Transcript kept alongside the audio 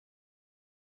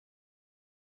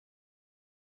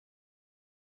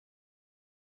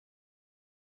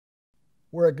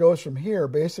where it goes from here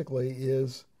basically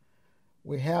is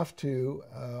we have to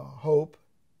hope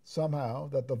somehow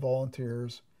that the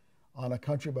volunteers on a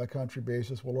country-by-country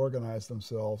basis will organize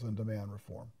themselves and demand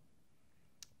reform.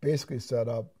 Basically set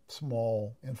up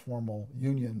small, informal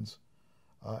unions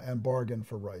and bargain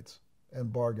for rights,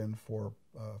 and bargain for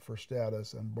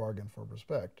status, and bargain for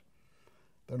respect.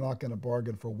 They're not going to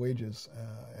bargain for wages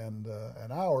and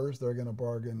hours. They're going to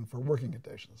bargain for working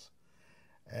conditions.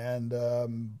 And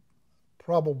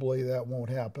probably that won't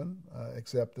happen,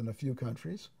 except in a few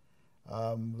countries.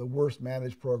 The worst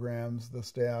managed programs, the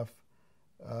staff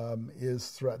is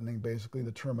threatening basically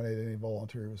to terminate any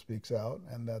volunteer who speaks out,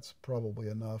 and that's probably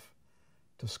enough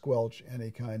to squelch any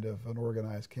kind of an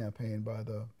organized campaign by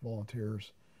the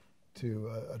volunteers to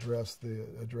address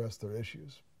their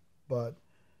issues. But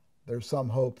there's some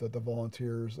hope that the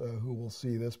volunteers who will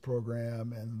see this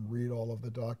program and read all of the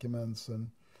documents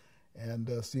and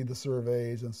see the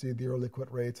surveys and see the early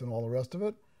quit rates and all the rest of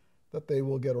it, that they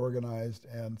will get organized,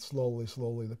 and slowly,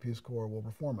 slowly the Peace Corps will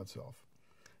reform itself.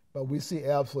 But we see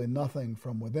absolutely nothing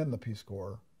from within the Peace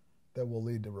Corps that will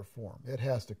lead to reform. It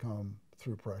has to come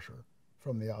through pressure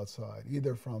from the outside,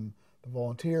 either from the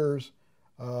volunteers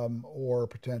or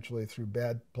potentially through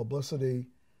bad publicity.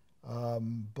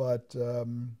 But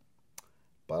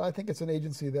I think it's an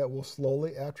agency that will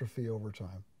slowly atrophy over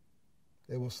time.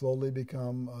 It will slowly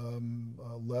become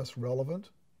less relevant,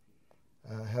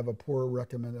 have a poor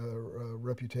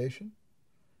reputation.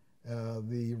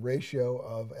 The ratio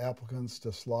of applicants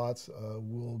to slots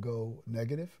will go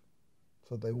negative,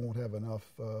 so they won't have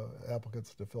enough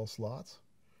applicants to fill slots.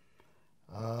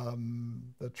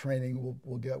 The training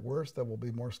will get worse. There will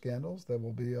be more scandals. There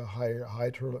will be a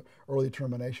high early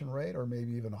termination rate, or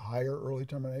maybe even a higher early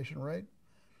termination rate.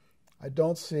 I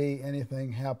don't see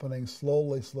anything happening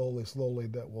slowly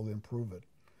that will improve it.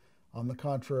 On the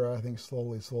contrary, I think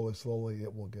slowly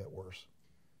it will get worse.